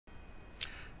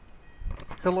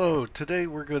Hello, today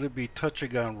we're going to be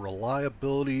touching on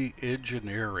reliability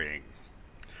engineering.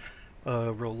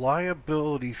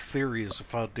 Reliability theory is the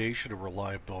foundation of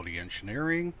reliability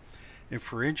engineering, and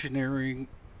for engineering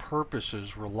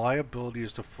purposes, reliability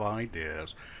is defined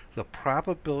as the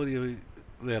probability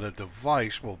that a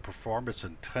device will perform its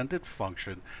intended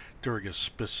function during a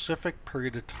specific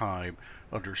period of time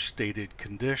under stated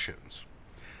conditions.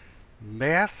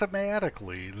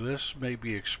 Mathematically, this may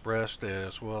be expressed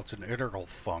as, well, it's an integral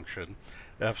function,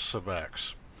 f sub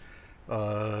x,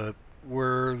 uh,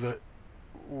 where the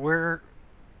where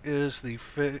is the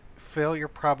failure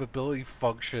probability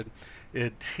function,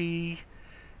 and t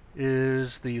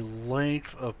is the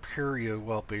length of period.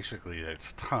 Well, basically,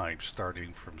 it's time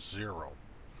starting from zero.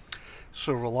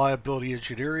 So, reliability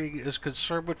engineering is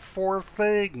concerned with four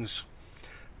things.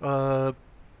 Uh,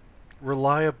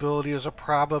 Reliability is a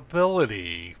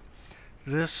probability.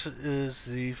 This is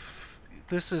the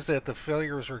this is that the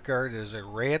failure is regarded as a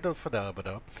random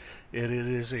phenomena and it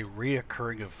is a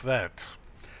reoccurring event.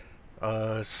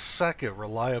 Second,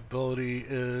 reliability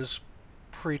is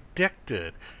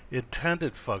predicted,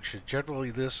 intended function.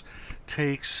 Generally, this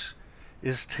takes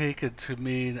is taken to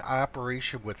mean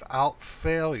operation without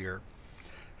failure.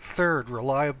 Third,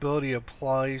 reliability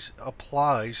applies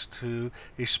to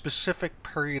a specific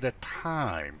period of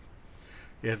time.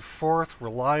 And fourth,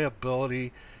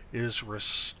 reliability is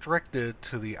restricted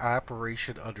to the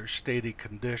operation under stated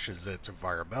conditions. That's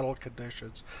environmental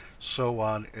conditions, so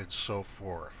on and so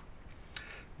forth.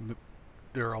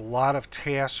 There are a lot of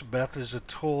tasks, methods, and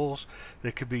tools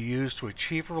that can be used to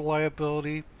achieve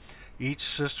reliability. Each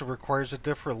system requires a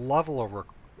different level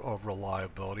of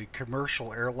reliability.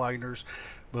 Commercial airliners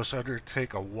must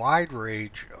undertake a wide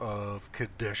range of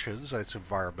conditions, that's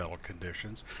environmental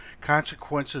conditions.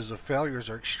 Consequences of failures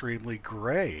are extremely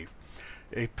grave.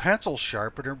 A pencil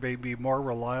sharpener may be more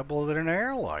reliable than an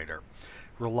airliner.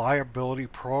 Reliability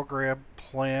program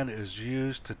plan is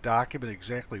used to document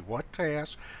exactly what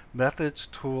tasks, methods,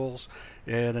 tools,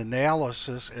 and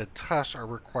analysis and tests are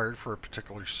required for a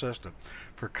particular system.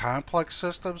 For complex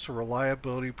systems, a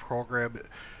reliability program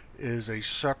is a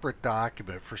separate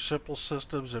document. For simple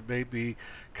systems, it may be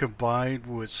combined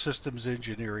with systems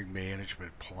engineering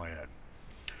management plan.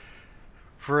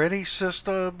 For any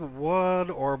system, one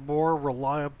or more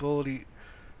reliability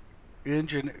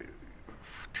engine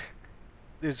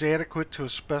is adequate to a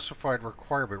specified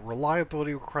requirement.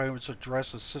 Reliability requirements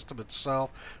address the system itself,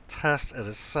 test, and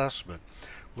assessment.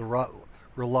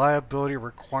 Reliability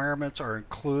requirements are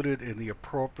included in the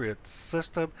appropriate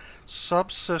system,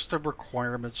 subsystem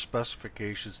requirements,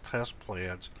 specifications, test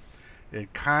plans,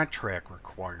 and contract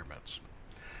requirements.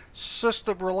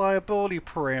 System reliability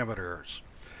parameters.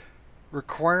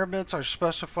 Requirements are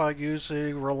specified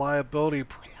using reliability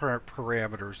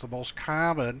parameters. The most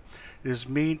common is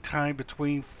mean time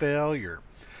between failure,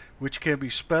 which can be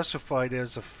specified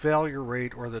as the failure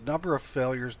rate or the number of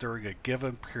failures during a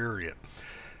given period.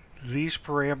 These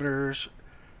parameters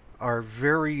are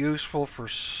very useful for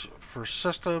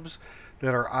systems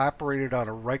that are operated on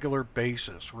a regular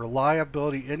basis.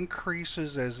 Reliability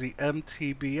increases as the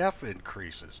MTBF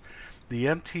increases. The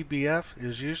MTBF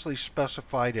is usually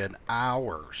specified in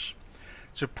hours.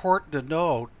 It's important to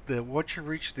note that once you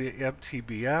reach the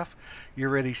MTBF,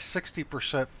 you're at a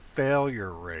 60%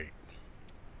 failure rate.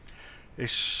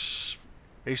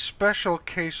 A special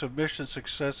case of mission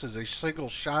success is a single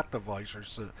shot device or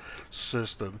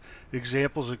system.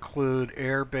 Examples include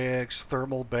airbags,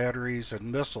 thermal batteries,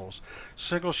 and missiles.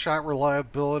 Single shot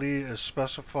reliability is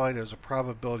specified as a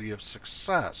probability of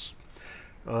success.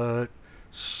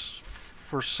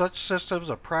 For such systems,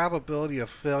 a probability of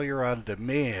failure on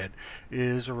demand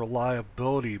is a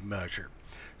reliability measure.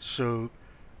 So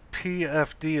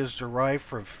PFD is derived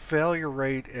from failure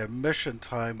rate and mission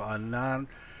time on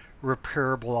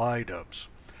non-repairable items.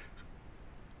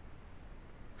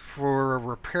 For a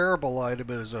repairable item,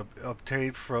 it is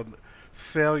obtained from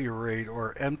failure rate,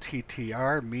 or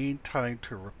MTTR, mean time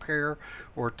to repair,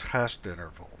 or test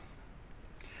interval.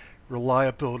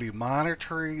 Reliability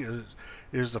monitoring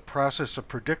is the process of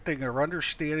predicting or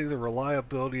understanding the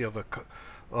reliability of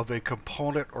a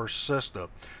component or system.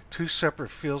 Two separate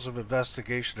fields of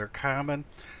investigation are common: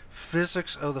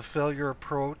 physics of the failure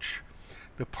approach,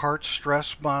 the part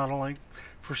stress modeling.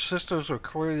 For systems with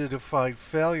clearly defined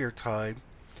failure time,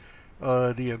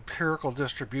 the empirical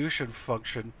distribution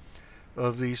function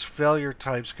of these failure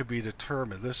times can be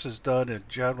determined. This is done in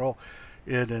general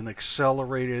in an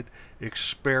accelerated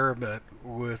experiment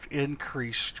with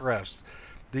increased stress.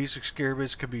 These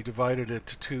experiments can be divided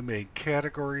into two main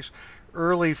categories: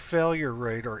 early failure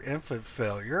rate, or infant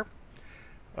failure,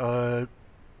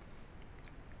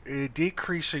 a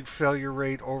decreasing failure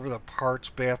rate over the part's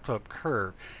bathtub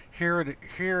curve. Here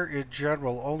in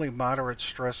general, only moderate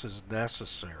stress is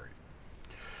necessary.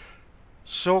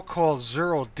 So-called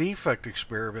zero defect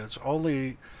experiments,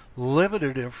 only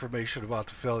limited information about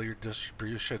the failure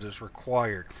distribution is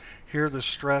required. Here the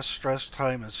stress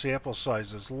time, and sample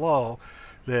size is low,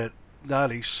 that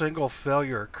not a single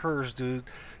failure occurs due to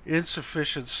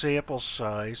insufficient sample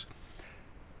size.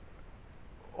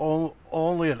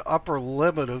 Only an upper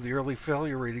limit of the early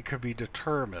failure rating can be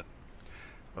determined.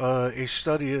 A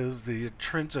study of the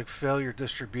intrinsic failure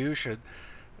distribution,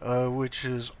 which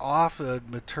is often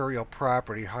material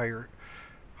property.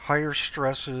 Higher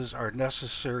stresses are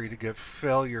necessary to get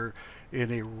failure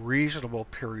in a reasonable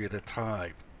period of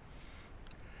time.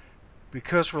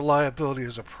 Because reliability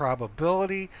is a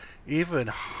probability, even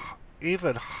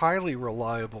highly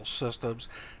reliable systems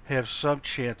have some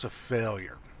chance of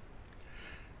failure.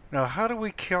 Now, how do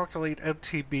we calculate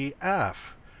MTBF?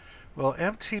 Well,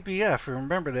 MTBF,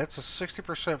 remember that's a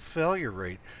 60% failure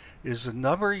rate, is the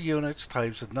number of units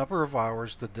times the number of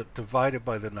hours divided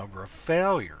by the number of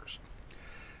failures.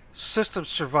 System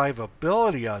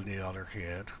survivability, on the other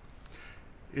hand,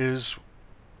 is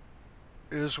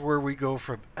where we go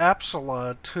from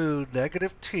epsilon to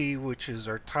negative t, which is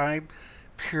our time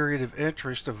period of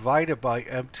interest, divided by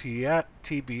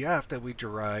MTBF that we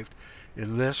derived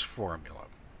in this formula.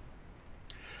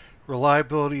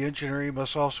 Reliability engineering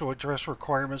must also address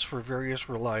requirements for various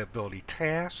reliability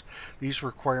tasks. These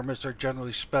requirements are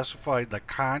generally specified in the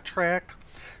contract.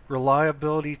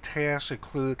 Reliability tasks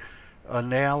include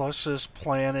analysis,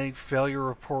 planning, failure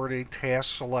reporting, task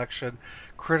selection.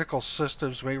 Critical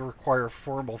systems may require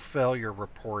formal failure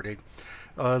reporting.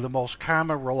 The most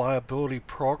common reliability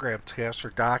program tasks are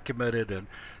documented in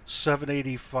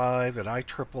 785 and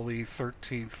IEEE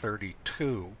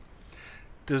 1332.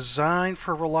 Design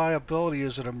for reliability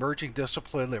is an emerging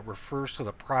discipline that refers to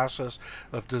the process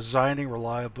of designing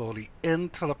reliability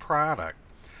into the product.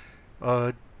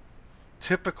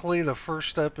 Typically, the first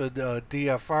step in the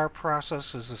DFR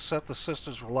process is to set the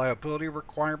system's reliability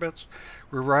requirements.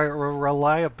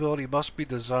 Reliability must be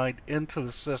designed into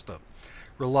the system.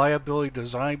 Reliability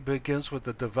design begins with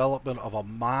the development of a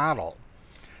model.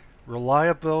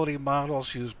 Reliability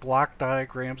models use block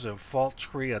diagrams and fault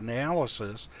tree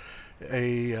analysis,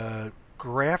 a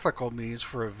graphical means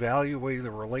for evaluating the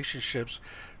relationships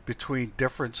between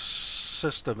different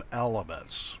system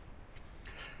elements.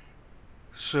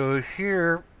 So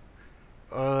here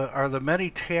are the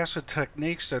many tasks and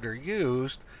techniques that are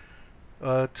used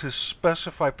to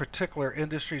specify particular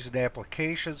industries and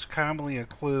applications. Commonly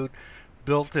include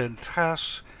built-in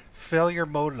tests, failure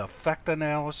mode and effect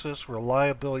analysis,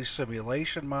 reliability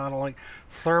simulation modeling,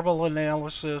 thermal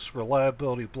analysis,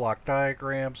 reliability block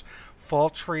diagrams,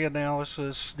 fault tree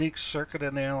analysis, sneak circuit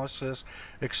analysis,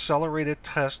 accelerated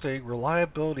testing,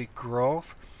 reliability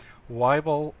growth,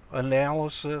 Weibull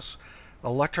analysis,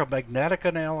 electromagnetic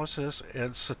analysis,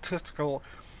 and statistical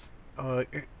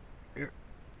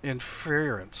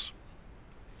inference.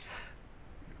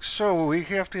 So we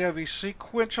have to have a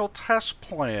sequential test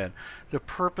plan. The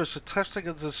purpose of testing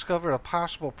is to discover the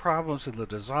possible problems in the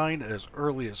design as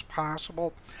early as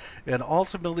possible and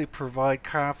ultimately provide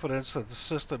confidence that the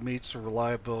system meets the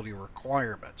reliability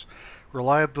requirements.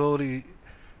 Reliability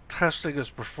testing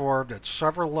is performed at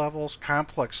several levels.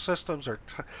 Complex systems are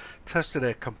tested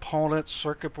at component,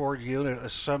 circuit board, unit,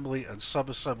 assembly, and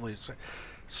subassembly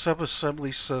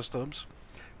systems.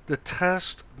 The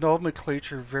test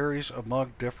nomenclature varies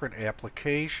among different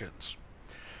applications.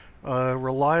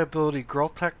 Reliability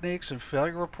growth techniques and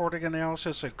failure reporting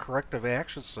analysis and corrective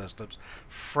action systems,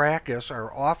 FRACAS,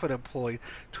 are often employed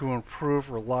to improve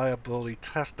reliability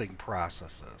testing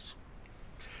processes.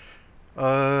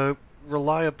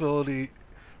 Reliability,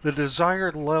 the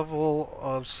desired level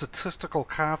of statistical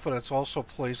confidence also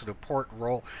plays an important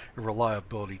role in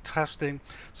reliability testing.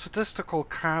 Statistical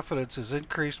confidence is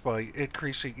increased by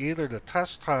increasing either the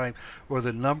test time or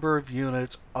the number of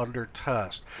units under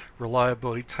test.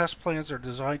 Reliability test plans are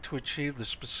designed to achieve the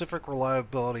specific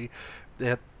reliability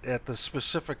at the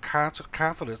specific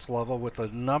confidence level with a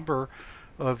number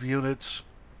of units,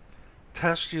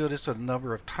 test units, and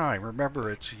number of time.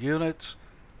 Remember, it's units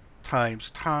times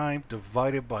time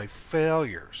divided by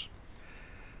failures.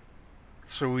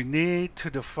 So we need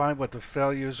to define what the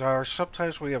failures are.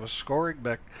 Sometimes we have a scoring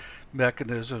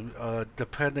mechanism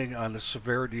depending on the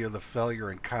severity of the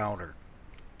failure encountered.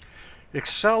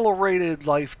 Accelerated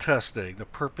life testing. The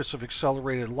purpose of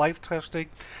accelerated life testing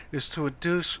is to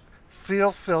induce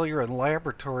field failure in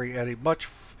laboratory at a much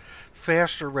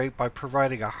faster rate by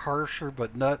providing a harsher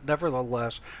but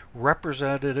nevertheless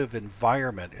representative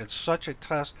environment. In such a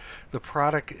test, the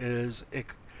product is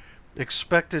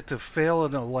expected to fail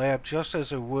in the lab just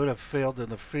as it would have failed in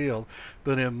the field,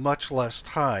 but in much less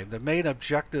time. The main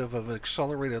objective of an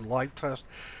accelerated life test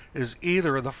is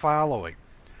either of the following: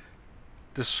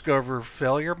 discover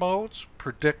failure modes,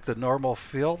 predict the normal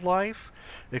field life.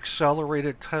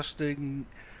 Accelerated testing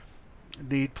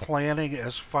need planning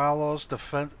as follows: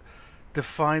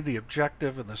 define the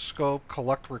objective and the scope,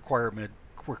 collect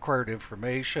required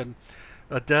information,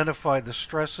 identify the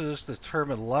stresses,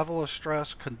 determine level of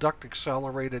stress, conduct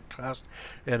accelerated test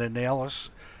and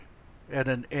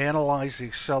analyze the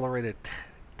accelerated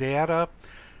data.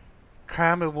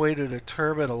 Common way to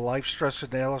determine a life stress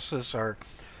analysis are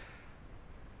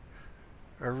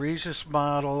a Regis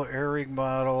model, Eyring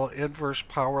model, inverse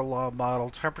power law model,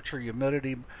 temperature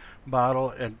humidity model,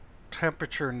 and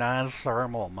temperature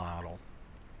non-thermal model.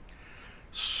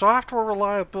 Software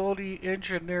reliability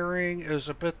engineering is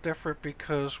a bit different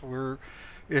because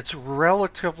it's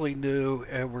relatively new,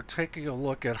 and we're taking a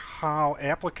look at how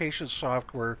application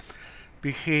software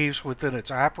behaves within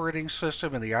its operating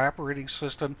system and the operating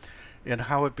system and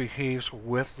how it behaves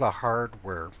with the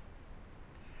hardware.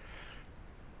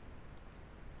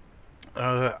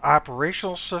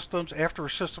 Operational systems. After a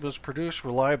system is produced,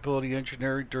 reliability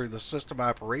engineering during the system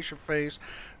operation phase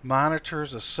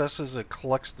monitors, assesses, and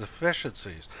collects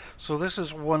deficiencies. So this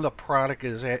is when the product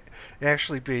is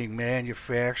actually being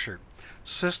manufactured.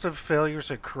 System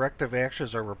failures and corrective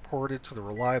actions are reported to the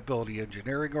reliability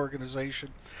engineering organization.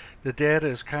 The data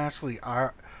is constantly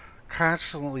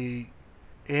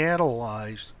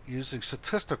analyzed using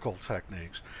statistical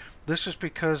techniques. This is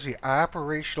because the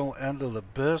operational end of the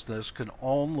business can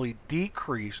only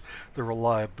decrease the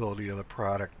reliability of the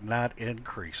product, not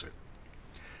increase it.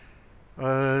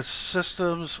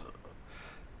 Systems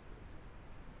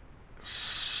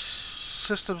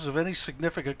of any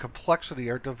significant complexity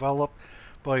are developed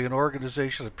by an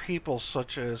organization of people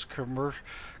such as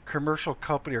commercial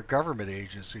company or government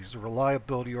agencies. The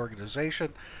reliability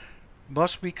organization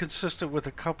must be consistent with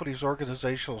the company's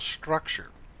organizational structure.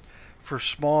 For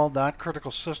small, non-critical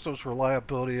systems,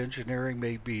 reliability engineering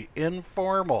may be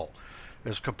informal.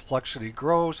 As complexity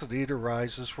grows, the need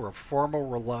arises for a formal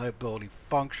reliability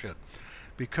function.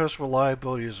 Because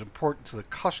reliability is important to the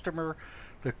customer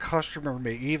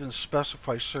may even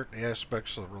specify certain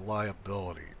aspects of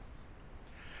reliability.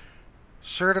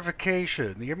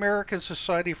 Certification. The American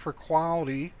Society for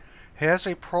Quality has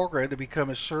a program to become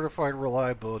a Certified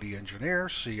Reliability Engineer,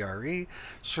 CRE.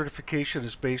 Certification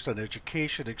is based on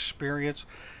education, experience,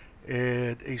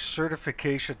 and a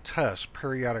certification test.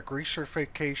 Periodic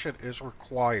recertification is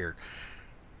required.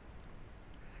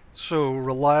 So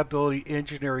reliability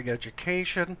engineering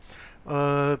education,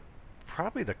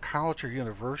 probably the college or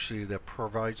university that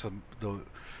provides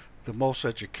the most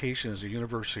education is the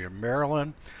University of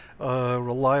Maryland.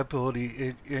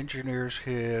 Reliability engineers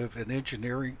can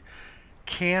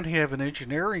have an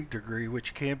engineering degree,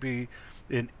 which can be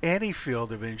in any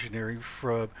field of engineering,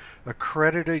 from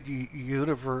accredited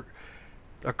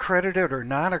or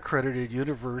non-accredited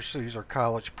universities or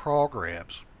college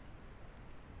programs.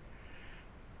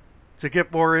 To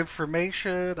get more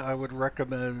information, I would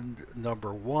recommend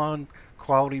number 1,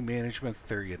 Quality Management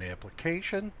Theory and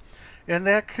Application. And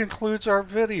that concludes our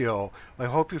video. I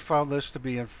hope you found this to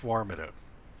be informative.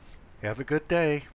 Have a good day.